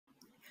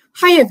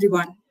Hi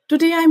everyone.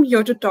 Today I'm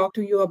here to talk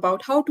to you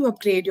about how to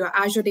upgrade your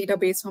Azure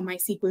database from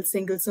MySQL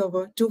Single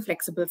Server to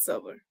Flexible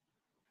Server.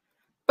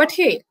 But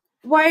hey,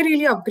 why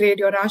really upgrade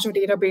your Azure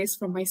database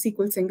from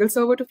MySQL Single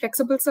Server to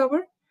Flexible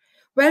Server?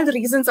 Well, the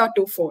reasons are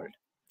twofold.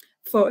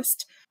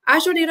 First,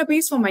 Azure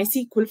Database for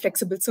MySQL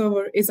Flexible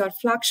Server is our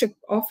flagship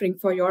offering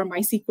for your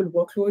MySQL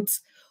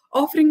workloads,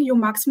 offering you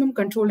maximum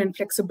control and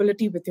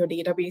flexibility with your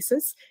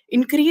databases,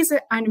 increase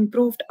and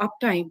improved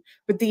uptime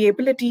with the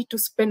ability to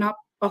spin up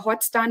a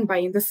hot standby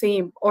in the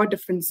same or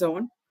different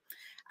zone,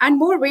 and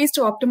more ways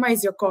to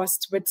optimize your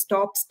costs with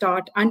stop,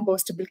 start, and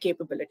burstable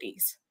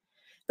capabilities.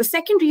 The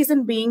second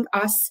reason being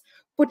us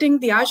putting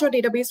the Azure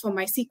Database for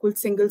MySQL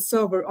Single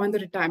Server on the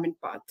retirement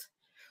path.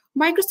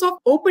 Microsoft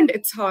opened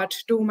its heart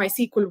to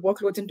MySQL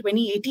workloads in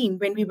 2018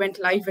 when we went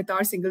live with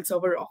our single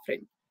server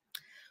offering.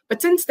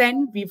 But since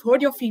then, we've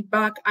heard your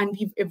feedback and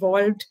we've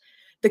evolved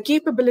the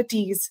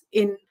capabilities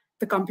in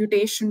the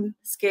computation,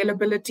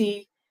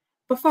 scalability,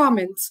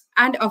 performance,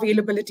 and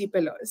availability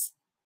pillars.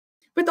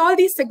 With all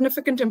these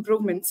significant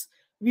improvements,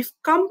 we've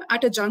come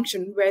at a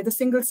junction where the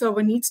single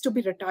server needs to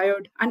be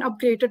retired and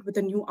upgraded with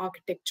a new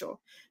architecture,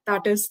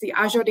 that is the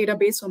Azure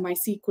Database for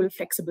MySQL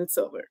Flexible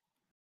Server.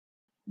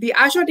 The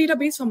Azure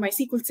Database for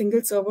MySQL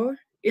Single Server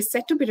is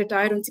set to be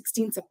retired on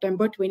 16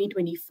 September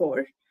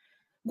 2024.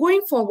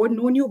 Going forward,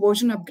 no new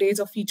version upgrades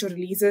or feature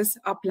releases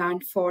are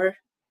planned for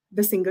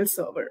the single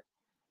server.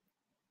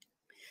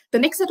 The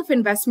next set of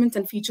investments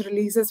and feature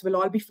releases will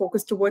all be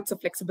focused towards the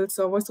flexible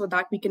server so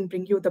that we can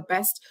bring you the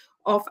best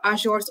of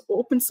Azure's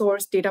open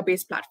source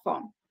database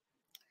platform.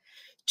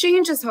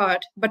 Change is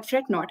hard, but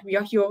fret not. We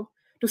are here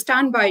to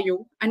stand by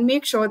you and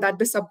make sure that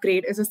this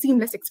upgrade is a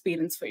seamless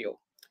experience for you.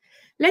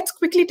 Let's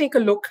quickly take a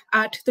look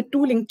at the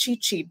tooling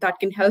cheat sheet that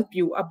can help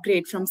you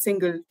upgrade from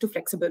single to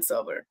flexible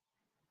server.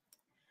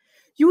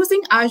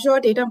 Using Azure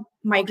Data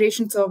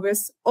Migration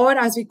Service, or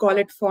as we call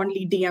it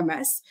fondly,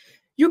 DMS,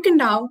 you can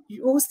now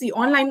use the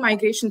online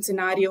migration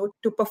scenario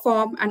to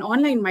perform an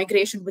online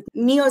migration with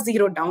near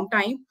zero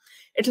downtime.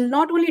 It will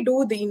not only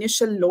do the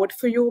initial load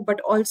for you, but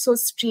also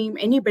stream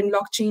any bin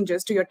log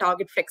changes to your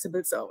target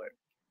flexible server.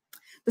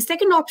 The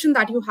second option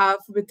that you have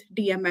with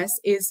DMS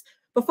is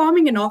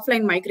performing an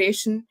offline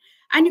migration,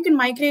 and you can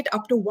migrate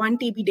up to 1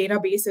 TB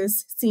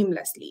databases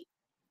seamlessly.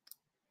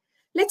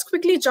 Let's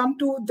quickly jump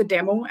to the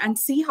demo and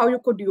see how you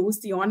could use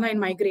the online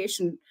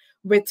migration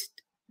with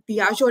the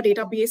Azure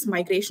Database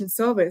Migration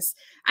Service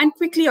and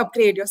quickly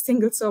upgrade your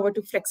single server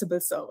to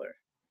flexible server.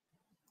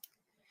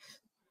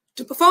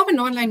 To perform an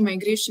online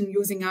migration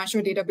using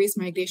Azure Database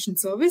Migration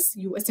Service,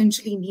 you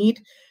essentially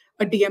need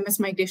a DMS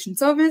migration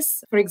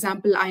service. For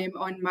example, I am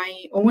on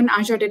my own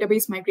Azure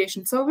Database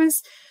Migration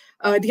Service.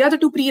 The other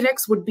two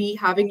prereqs would be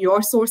having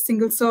your source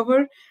single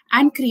server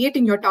and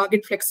creating your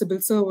target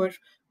flexible server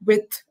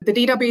with the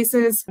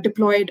databases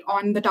deployed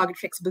on the target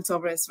flexible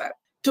server as well.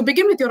 To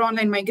begin with your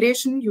online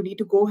migration, you need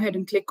to go ahead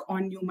and click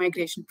on New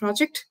Migration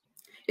Project.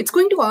 It's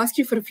going to ask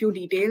you for a few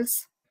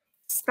details.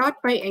 Start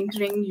by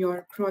entering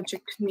your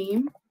project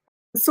name.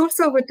 The source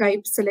server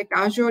type, select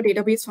Azure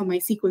Database for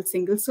MySQL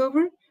Single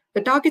Server.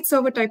 The target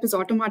server type is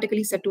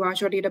automatically set to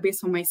Azure Database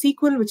for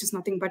MySQL, which is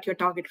nothing but your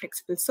target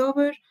flexible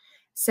server.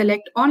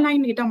 Select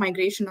Online Data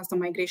Migration as the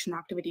migration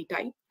activity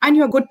type, and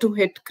you're good to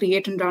hit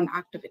Create and Run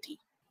activity.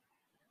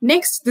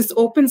 Next, this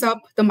opens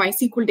up the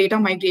MySQL Data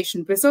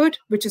Migration Wizard,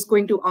 which is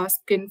going to ask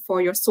in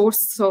for your source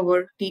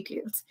server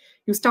details.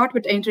 You start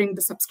with entering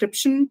the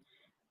subscription,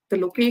 the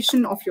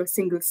location of your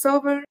single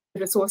server, the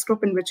resource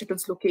group in which it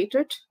is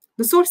located,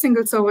 the source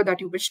single server that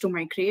you wish to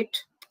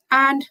migrate,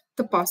 and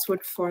the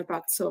password for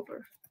that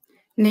server.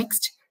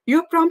 Next,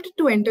 you're prompted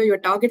to enter your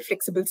target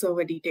flexible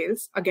server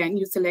details. Again,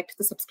 you select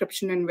the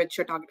subscription in which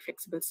your target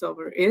flexible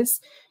server is,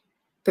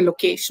 the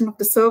location of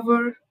the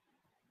server,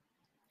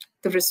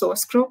 the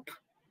resource group,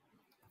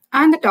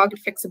 and the target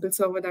flexible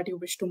server that you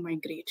wish to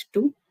migrate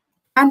to,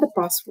 and the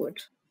password.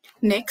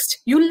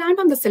 Next, you'll land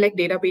on the Select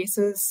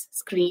Databases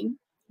screen,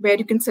 where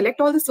you can select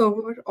all the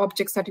server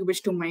objects that you wish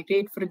to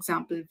migrate, for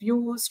example,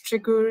 views,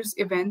 triggers,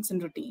 events,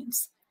 and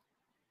routines.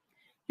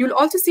 You'll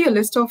also see a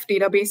list of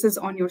databases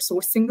on your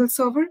source single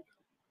server,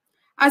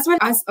 as well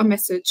as a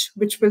message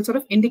which will sort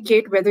of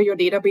indicate whether your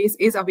database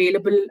is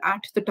available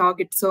at the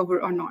target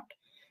server or not.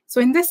 So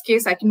in this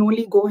case, I can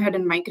only go ahead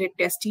and migrate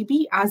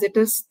TestDB as it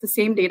is the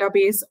same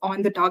database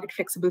on the target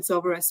flexible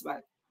server as well.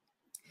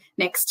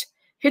 Next,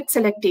 hit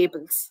Select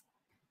Tables.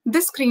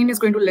 This screen is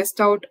going to list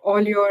out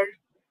all your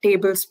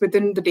tables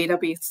within the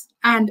database,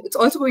 and it's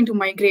also going to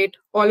migrate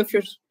all of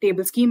your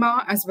table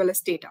schema as well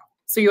as data.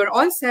 So you're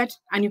all set,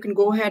 and you can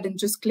go ahead and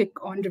just click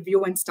on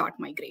Review and Start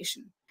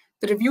Migration.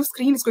 The review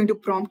screen is going to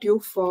prompt you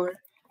for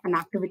an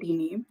activity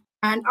name.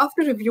 And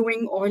after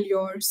reviewing all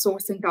your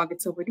source and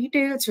target server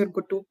details, you're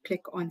good to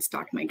click on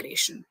Start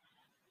Migration.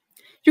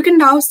 You can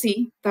now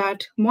see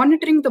that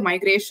monitoring the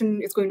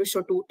migration is going to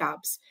show two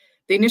tabs: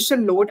 the initial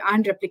load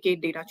and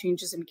replicate data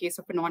changes in case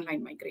of an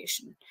online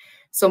migration.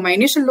 So my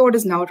initial load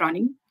is now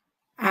running,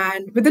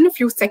 and within a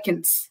few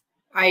seconds,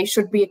 I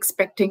should be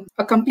expecting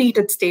a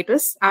completed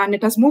status, and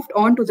it has moved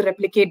on to the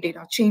replicate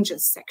data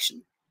changes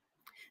section.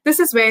 This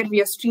is where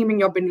we are streaming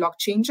your bin log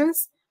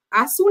changes.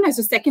 As soon as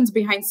the seconds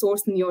behind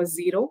source nears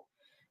 0,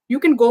 you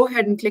can go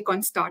ahead and click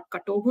on Start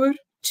Cutover,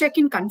 check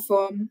in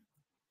Confirm,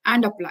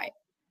 and apply.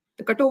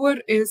 The cutover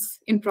is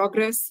in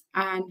progress,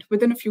 and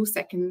within a few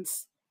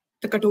seconds,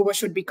 the cutover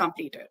should be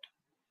completed.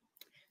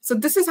 So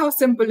this is how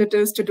simple it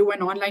is to do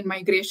an online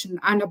migration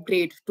and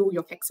upgrade to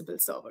your flexible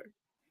server.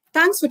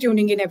 Thanks for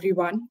tuning in,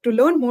 everyone. To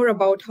learn more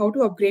about how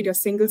to upgrade your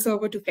single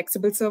server to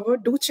flexible server,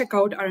 do check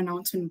out our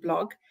announcement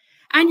blog.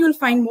 And you'll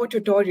find more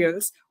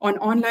tutorials on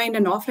online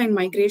and offline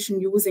migration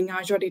using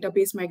Azure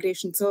Database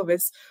Migration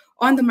Service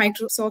on the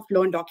Microsoft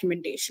Learn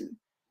documentation.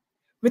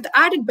 With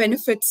added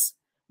benefits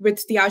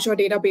with the Azure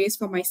Database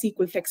for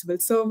MySQL Flexible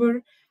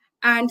Server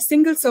and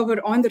single server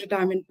on the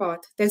retirement path,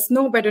 there's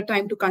no better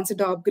time to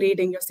consider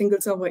upgrading your single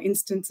server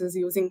instances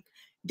using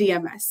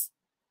DMS.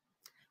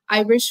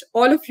 I wish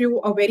all of you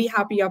a very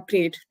happy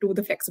upgrade to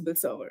the flexible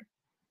server.